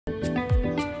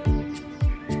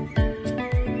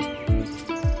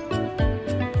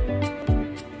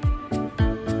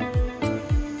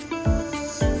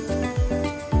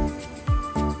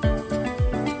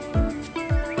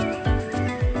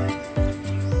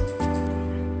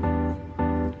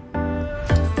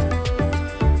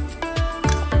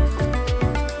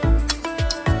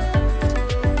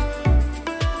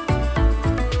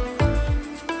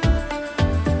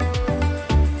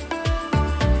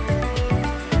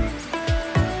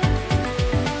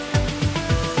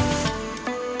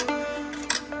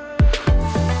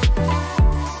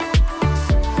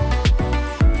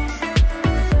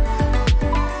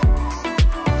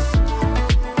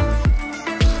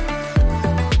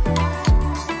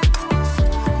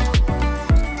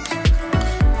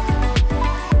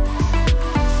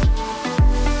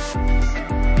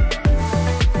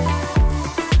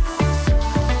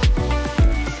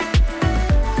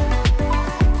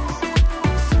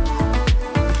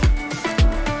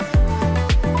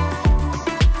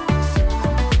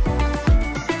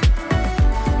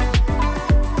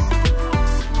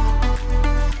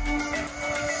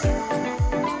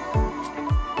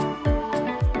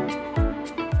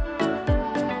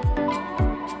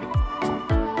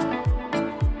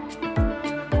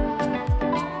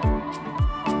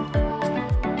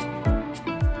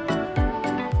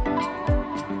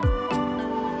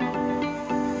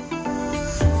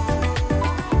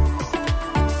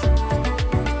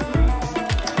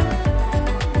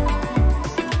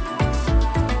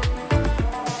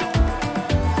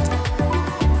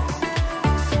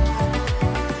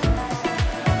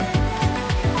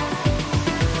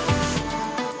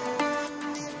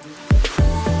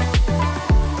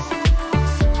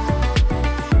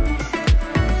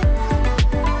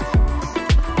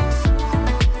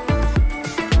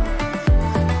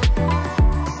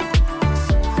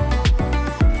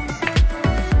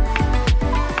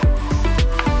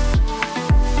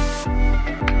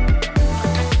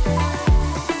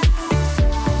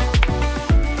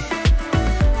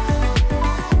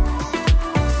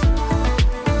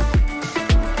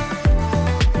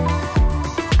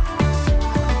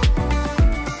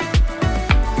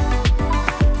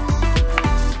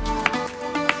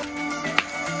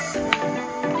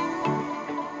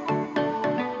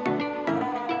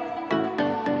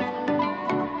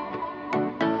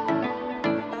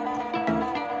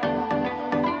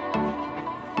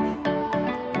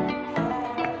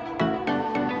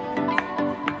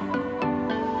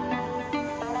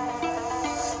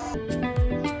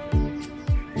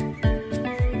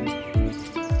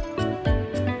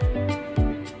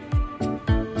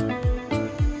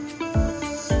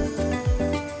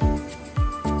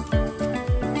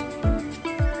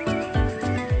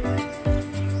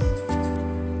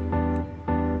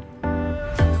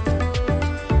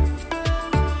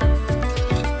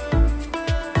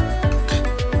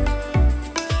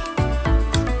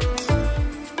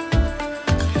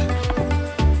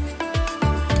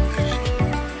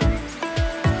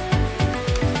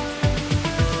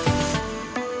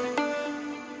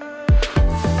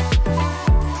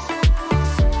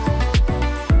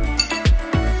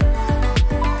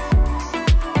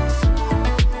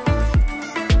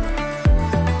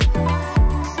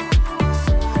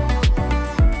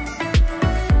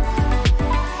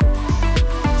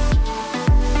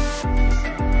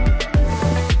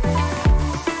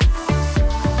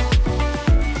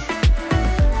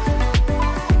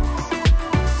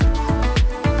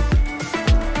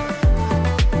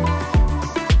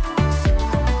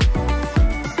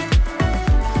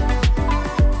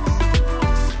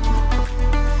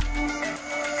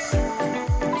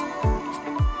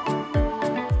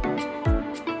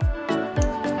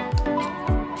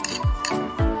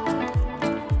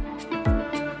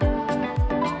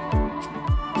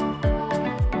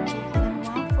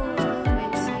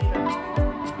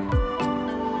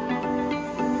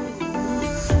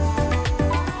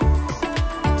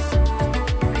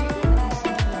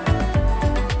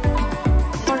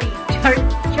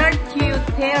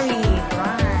Charcuterie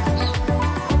brunch.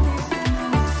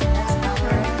 That's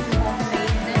our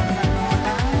homemade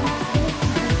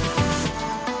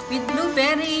with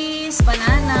blueberries,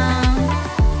 banana,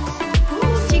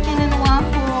 chicken and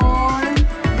waffle,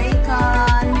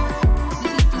 bacon.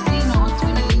 This is tocino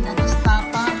actually. That is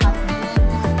tapa, hotdog,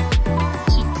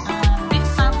 beef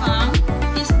tapa,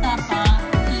 fish tapa,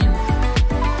 eel,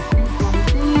 and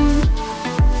plantain,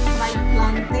 fried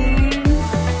plantain,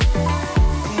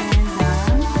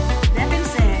 and devil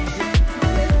said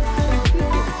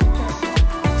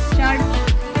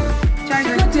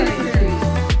charcuterie.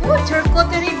 Oh,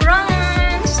 charcuterie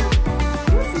brunch.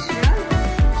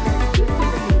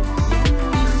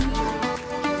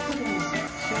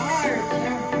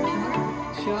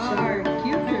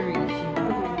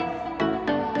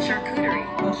 Charcuterie.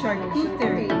 Oh,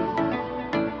 charcuterie.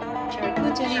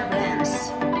 Charcuterie brunch.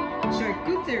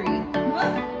 Charcuterie.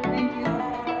 Oh, thank you.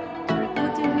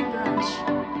 Charcuterie brunch.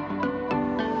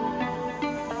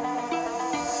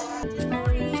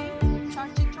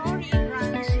 Charcuterie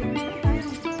brunch.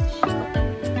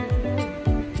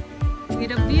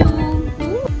 With a view.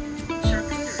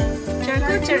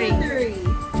 Charcuterie.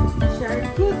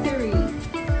 Charcuterie.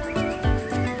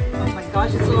 Oh my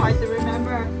gosh, it's so hard to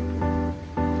remember.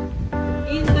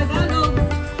 In Tagalog,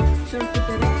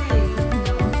 charcuterie.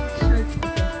 No,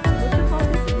 charcuterie. What you call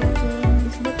this?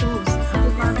 It's the toast.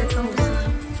 Avocado toast.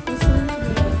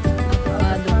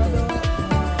 Avocado.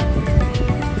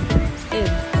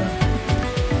 Egg.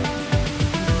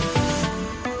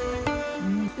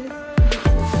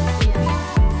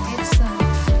 It's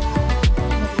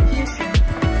fusion,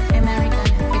 American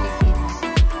and Filipino.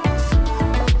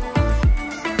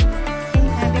 Okay,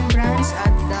 having brunch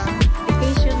at the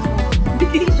vacation home.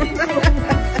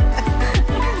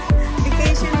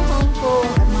 Vacation home for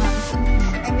a month.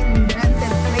 I mean,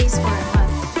 rented place for a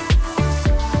month.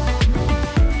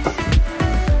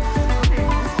 Okay,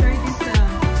 let's try this.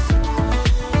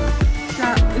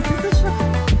 Is this a shop?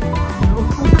 No,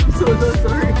 I'm so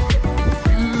sorry.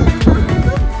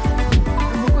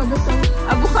 Avocado toast.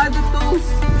 Avocado toast.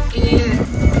 Yeah.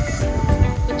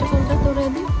 What you call that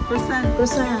already?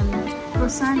 Percent.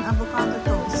 Croissant avocado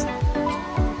toast.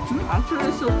 Actually,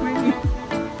 it's so creamy.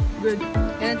 Good.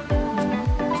 Good.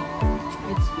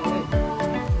 It's good.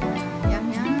 Yum,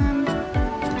 yum.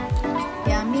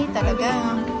 Yummy talaga.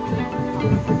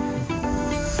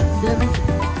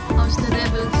 How's the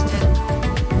devil's head?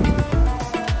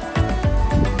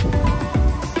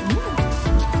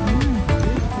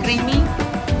 Creamy?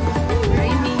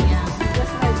 Creamy, yeah.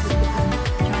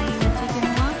 Trying the chicken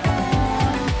waffle.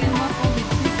 Chicken waffle with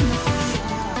Christmas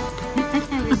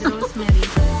tree with rosemary.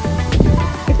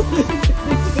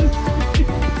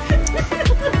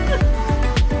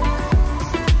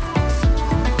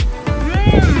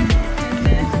 And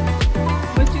then,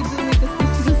 what you do with the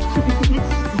Christmas tree?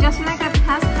 It's just like a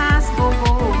has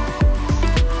go-go.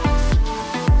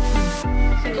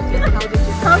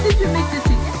 How did you make the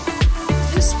chicken?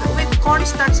 Just with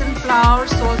cornstarch and flour,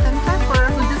 salt and pepper.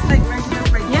 So just like regular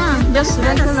fried chicken? Yeah, just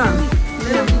Kinda regular. sweet.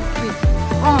 Little bit sweet.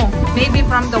 Oh, maybe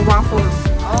from the waffle.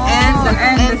 Oh,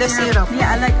 and the syrup.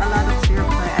 Yeah, I like a lot of syrup,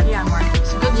 so I add Yeah, more.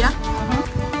 it's good, yeah?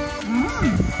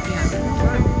 Yeah,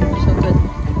 so good.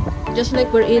 Just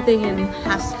like we're eating in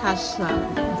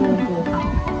go-go.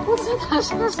 What's that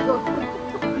go-go?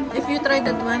 If you try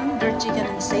that one, their chicken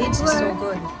and sage is so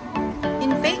good.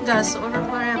 In Vegas or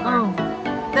wherever. Oh.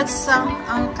 That's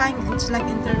kind, it's like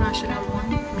international one,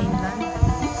 mainland.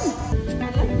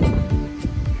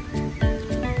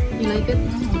 You like it?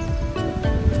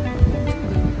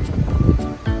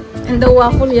 And the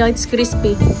waffle, yeah, it's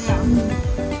crispy. Yeah.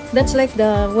 That's like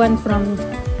the one from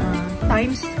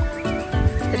Times,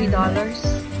 $3.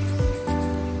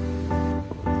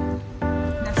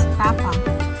 That's tapa.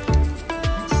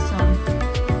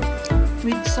 It's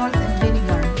with salt and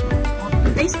vinegar. Oh,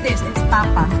 taste this, it's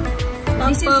tapa.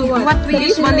 This is what we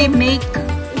usually make.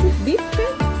 Is it beef?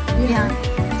 Yeah,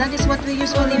 that is what we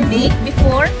usually make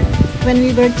before when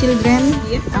we were children.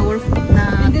 Yeah. Our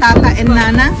tata and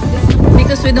nana,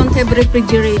 because we don't have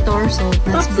refrigerator, so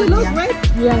that's good. Yeah. Right?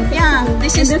 Yeah,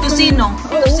 this is tocino.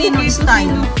 Tocino okay,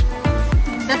 style.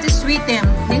 That is sweetened.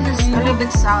 This is a little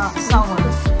bit sour.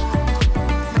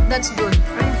 But that's good.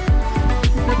 Right?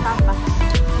 This is the tapa.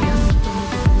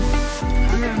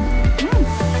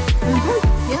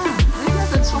 Yeah,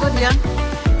 that's good, yeah.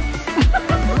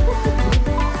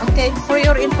 Okay, for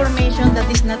your information, that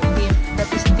is not beef. That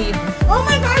is deer. Oh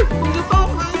my god! You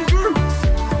found my girl!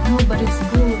 No, but it's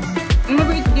good. I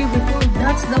never eat deer before.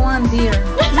 That's the one, dear.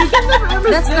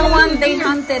 That's the one they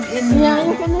hunted in. Yeah,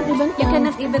 you cannot even You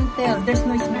cannot even tell. There's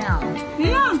no smell.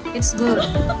 Yeah, It's good.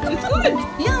 it's good.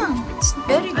 Yeah, it's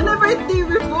very I good. never ate deer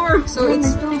before. So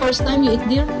it's first time you eat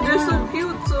deer? They're so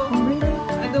cute, so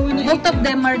I don't wanna Both eat. of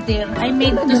them are deer. I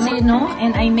made tocino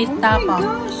and I made Oh my tapa.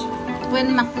 gosh.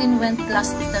 When Maclean went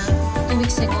last 2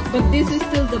 weeks ago to But this is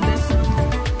still the best.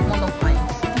 Monopay.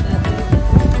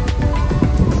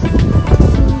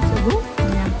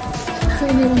 So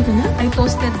iniwan ka na? I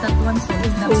toasted that one so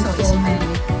it's not so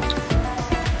smelly.